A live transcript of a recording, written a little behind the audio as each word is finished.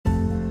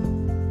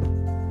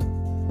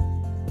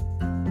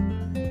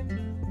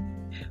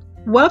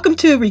Welcome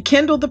to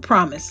Rekindle the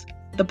Promise,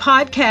 the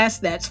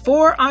podcast that's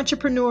for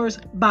entrepreneurs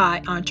by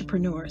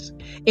entrepreneurs.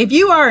 If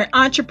you are an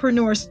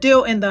entrepreneur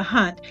still in the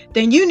hunt,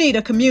 then you need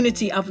a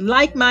community of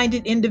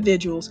like-minded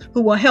individuals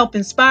who will help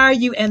inspire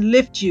you and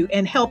lift you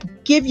and help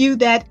give you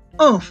that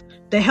oomph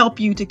to help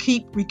you to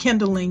keep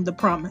rekindling the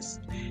promise.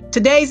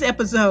 Today's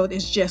episode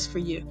is just for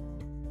you.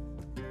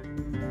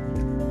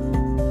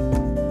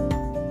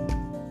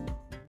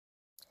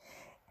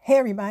 Hey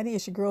everybody,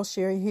 it's your girl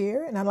Sherry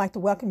here, and I'd like to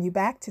welcome you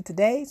back to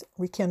today's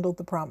Rekindle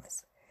the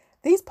Promise.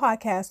 These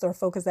podcasts are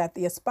focused at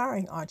the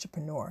aspiring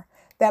entrepreneur,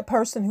 that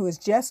person who is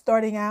just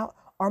starting out,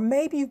 or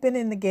maybe you've been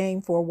in the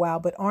game for a while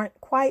but aren't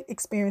quite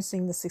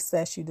experiencing the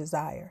success you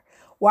desire.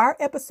 Well, our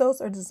episodes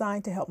are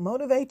designed to help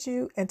motivate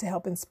you and to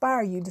help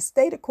inspire you to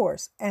stay the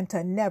course and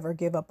to never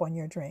give up on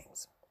your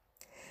dreams.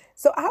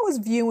 So I was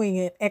viewing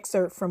an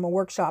excerpt from a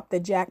workshop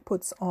that Jack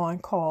puts on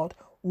called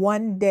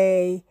One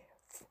Day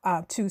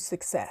to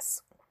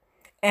Success.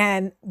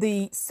 And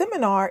the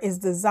seminar is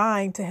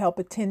designed to help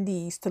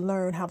attendees to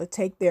learn how to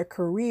take their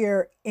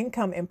career,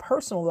 income, and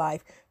personal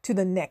life to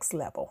the next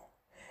level.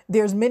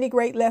 There's many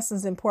great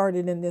lessons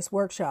imparted in this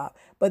workshop,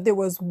 but there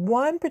was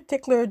one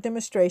particular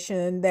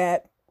demonstration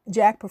that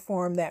Jack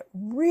performed that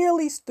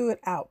really stood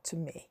out to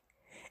me.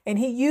 And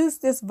he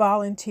used this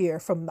volunteer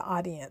from the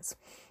audience.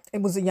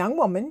 It was a young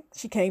woman.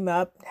 She came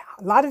up,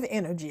 a lot of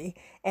energy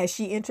as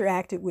she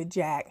interacted with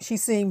Jack. She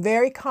seemed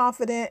very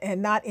confident and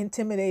not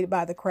intimidated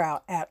by the crowd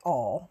at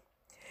all.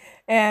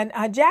 And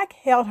Jack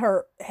had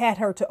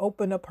her to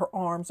open up her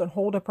arms and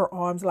hold up her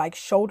arms like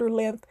shoulder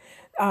length.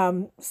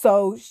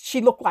 So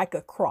she looked like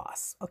a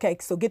cross. Okay,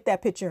 so get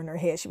that picture in her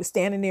head. She was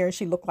standing there and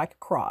she looked like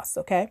a cross.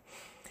 Okay.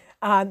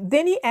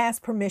 Then he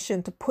asked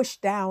permission to push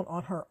down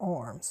on her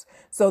arms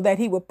so that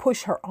he would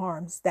push her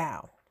arms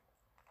down.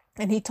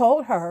 And he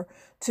told her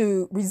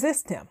to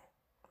resist him.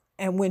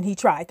 And when he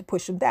tried to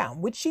push him down,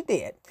 which she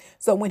did.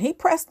 So when he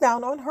pressed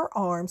down on her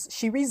arms,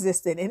 she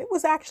resisted. And it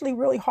was actually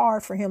really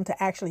hard for him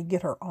to actually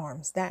get her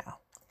arms down.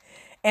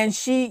 And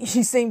she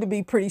seemed to be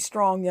a pretty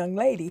strong young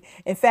lady.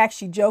 In fact,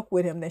 she joked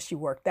with him that she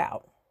worked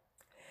out.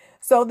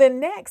 So then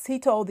next, he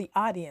told the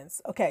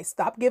audience, okay,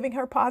 stop giving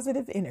her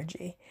positive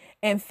energy.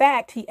 In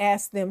fact, he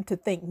asked them to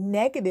think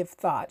negative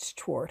thoughts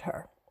toward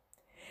her.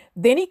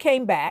 Then he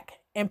came back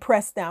and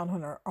pressed down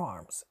on her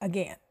arms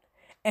again.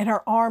 And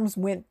her arms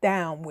went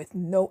down with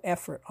no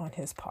effort on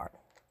his part.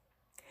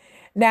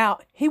 Now,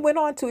 he went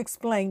on to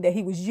explain that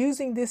he was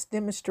using this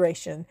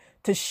demonstration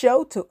to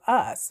show to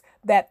us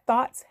that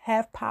thoughts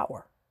have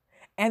power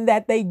and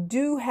that they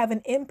do have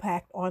an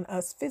impact on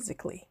us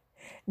physically.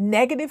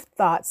 Negative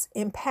thoughts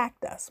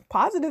impact us.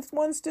 Positive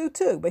ones do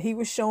too, but he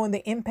was showing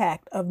the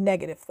impact of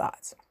negative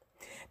thoughts.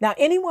 Now,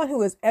 anyone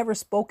who has ever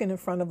spoken in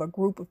front of a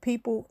group of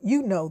people,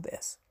 you know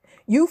this.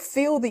 You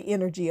feel the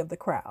energy of the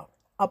crowd.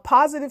 A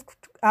positive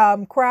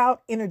crowd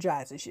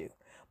energizes you,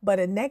 but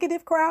a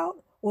negative crowd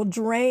will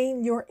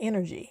drain your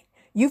energy.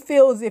 You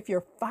feel as if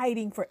you're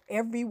fighting for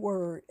every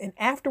word, and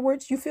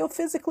afterwards you feel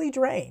physically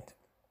drained.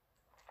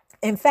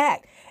 In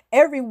fact,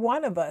 every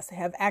one of us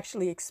have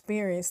actually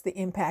experienced the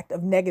impact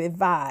of negative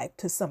vibe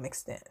to some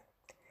extent.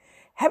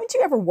 Haven't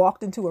you ever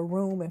walked into a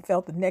room and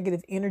felt the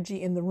negative energy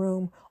in the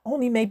room,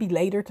 only maybe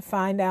later to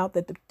find out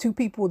that the two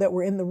people that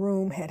were in the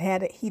room had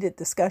had a heated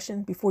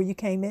discussion before you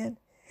came in?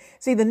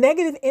 See, the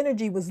negative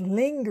energy was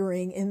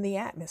lingering in the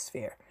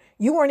atmosphere.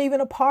 You weren't even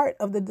a part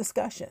of the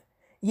discussion,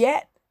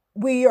 yet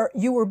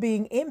you were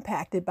being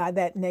impacted by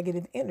that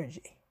negative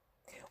energy.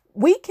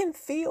 We can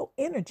feel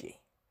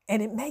energy,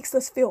 and it makes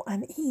us feel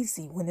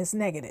uneasy when it's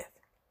negative.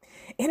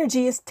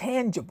 Energy is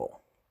tangible.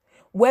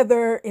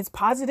 Whether it's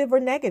positive or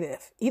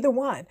negative, either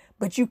one,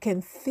 but you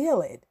can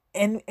feel it.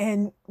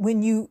 And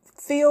when you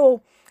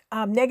feel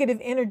negative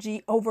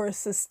energy over a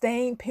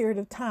sustained period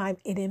of time,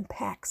 it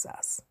impacts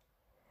us.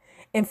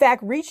 In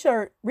fact,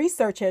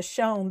 research has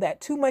shown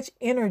that too much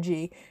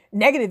energy,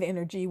 negative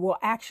energy, will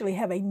actually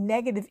have a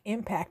negative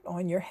impact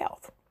on your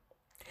health.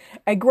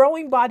 A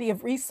growing body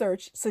of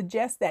research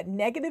suggests that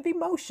negative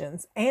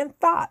emotions and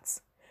thoughts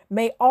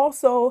may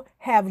also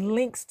have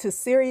links to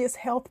serious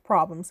health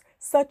problems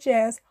such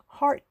as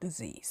heart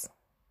disease.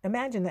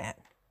 Imagine that.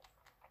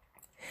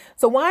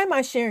 So why am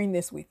I sharing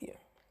this with you?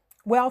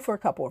 Well, for a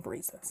couple of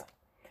reasons.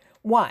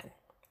 One,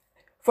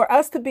 for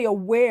us to be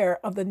aware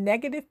of the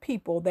negative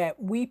people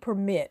that we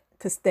permit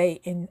to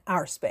stay in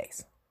our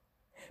space,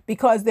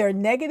 because their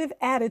negative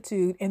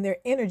attitude and their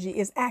energy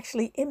is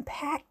actually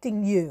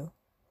impacting you,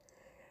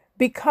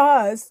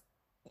 because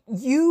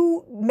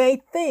you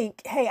may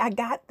think, hey, I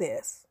got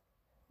this,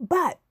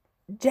 but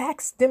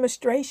Jack's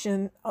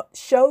demonstration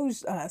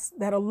shows us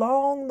that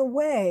along the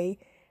way,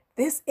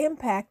 this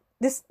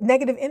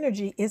negative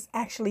energy is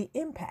actually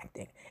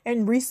impacting.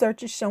 And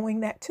research is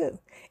showing that too.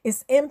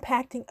 It's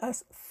impacting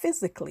us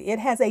physically. It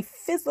has a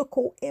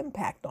physical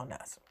impact on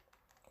us.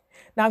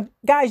 Now,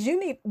 guys,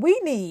 we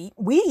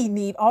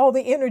need all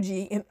the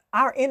energy in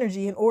our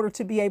energy in order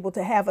to be able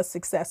to have a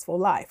successful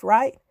life,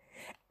 right?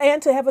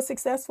 And to have a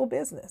successful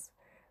business.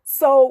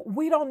 So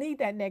we don't need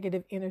that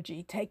negative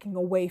energy taking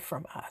away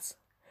from us.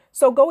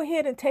 So go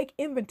ahead and take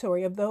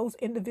inventory of those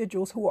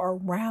individuals who are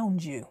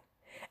around you.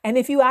 And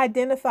if you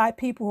identify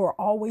people who are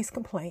always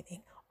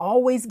complaining,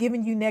 always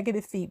giving you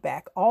negative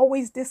feedback,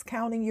 always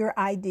discounting your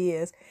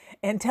ideas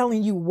and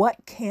telling you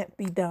what can't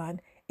be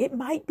done, it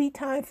might be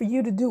time for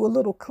you to do a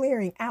little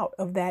clearing out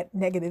of that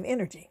negative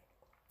energy.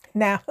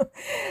 Now,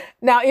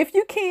 if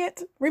you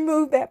can't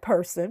remove that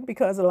person,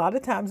 because a lot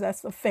of times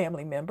that's a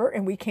family member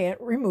and we can't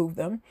remove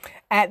them,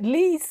 at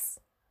least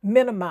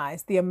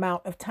minimize the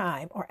amount of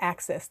time or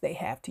access they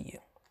have to you.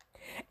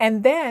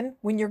 And then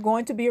when you're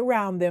going to be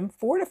around them,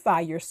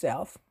 fortify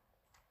yourself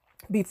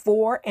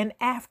before and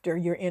after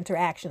your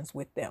interactions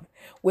with them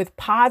with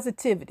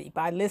positivity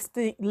by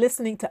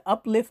listening to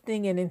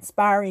uplifting and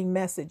inspiring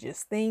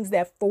messages, things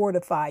that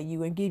fortify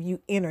you and give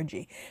you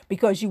energy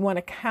because you want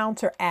to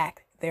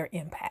counteract their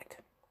impact.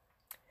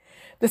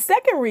 The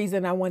second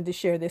reason I wanted to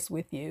share this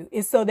with you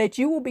is so that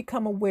you will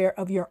become aware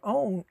of your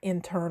own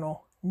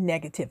internal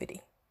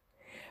negativity,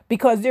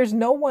 because there's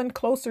no one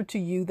closer to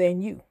you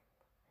than you.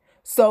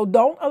 So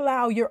don't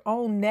allow your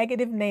own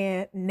negative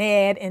Ned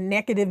and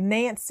negative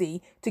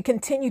Nancy to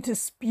continue to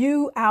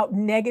spew out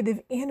negative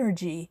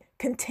energy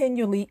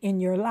continually in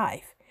your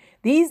life.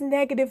 These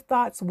negative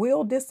thoughts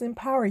will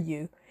disempower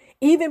you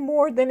even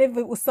more than if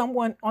it was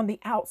someone on the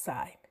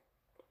outside.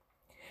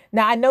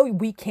 Now, I know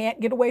we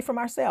can't get away from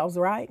ourselves,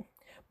 right?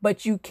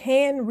 But you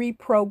can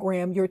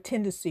reprogram your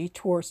tendency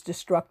towards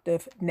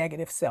destructive,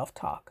 negative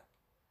self-talk.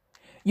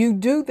 You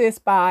do this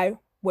by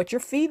what you're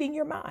feeding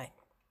your mind.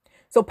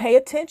 So pay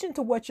attention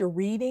to what you're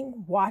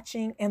reading,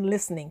 watching, and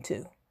listening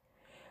to.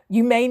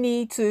 You may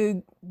need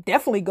to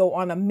definitely go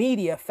on a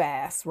media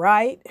fast,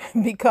 right?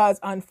 Because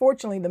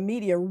unfortunately, the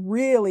media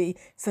really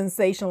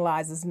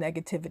sensationalizes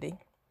negativity.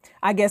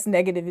 I guess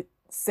negative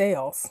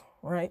sales,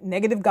 right?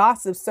 Negative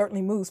gossip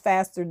certainly moves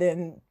faster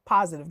than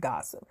positive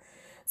gossip.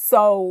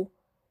 So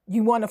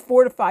you want to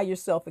fortify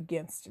yourself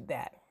against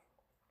that.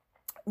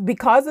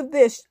 Because of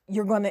this,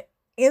 you're going to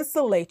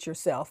insulate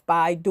yourself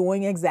by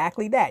doing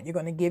exactly that. You're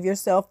going to give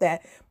yourself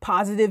that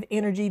positive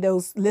energy,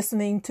 those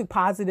listening to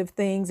positive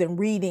things and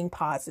reading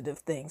positive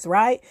things,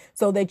 right?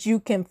 So that you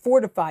can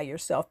fortify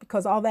yourself,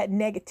 because all that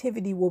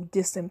negativity will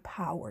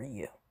disempower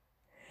you.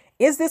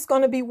 Is this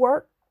going to be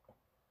work?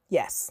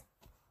 Yes,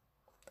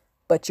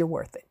 but you're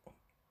worth it.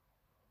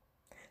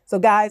 So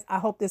guys, I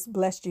hope this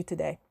blessed you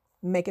today.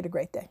 Make it a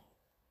great day.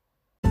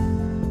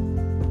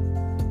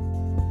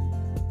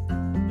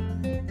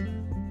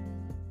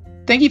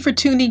 Thank you for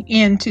tuning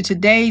in to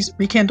today's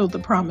Rekindle the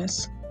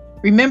Promise.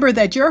 Remember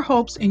that your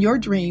hopes and your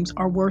dreams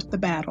are worth the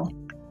battle.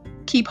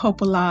 Keep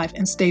hope alive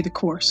and stay the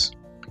course.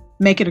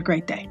 Make it a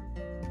great day.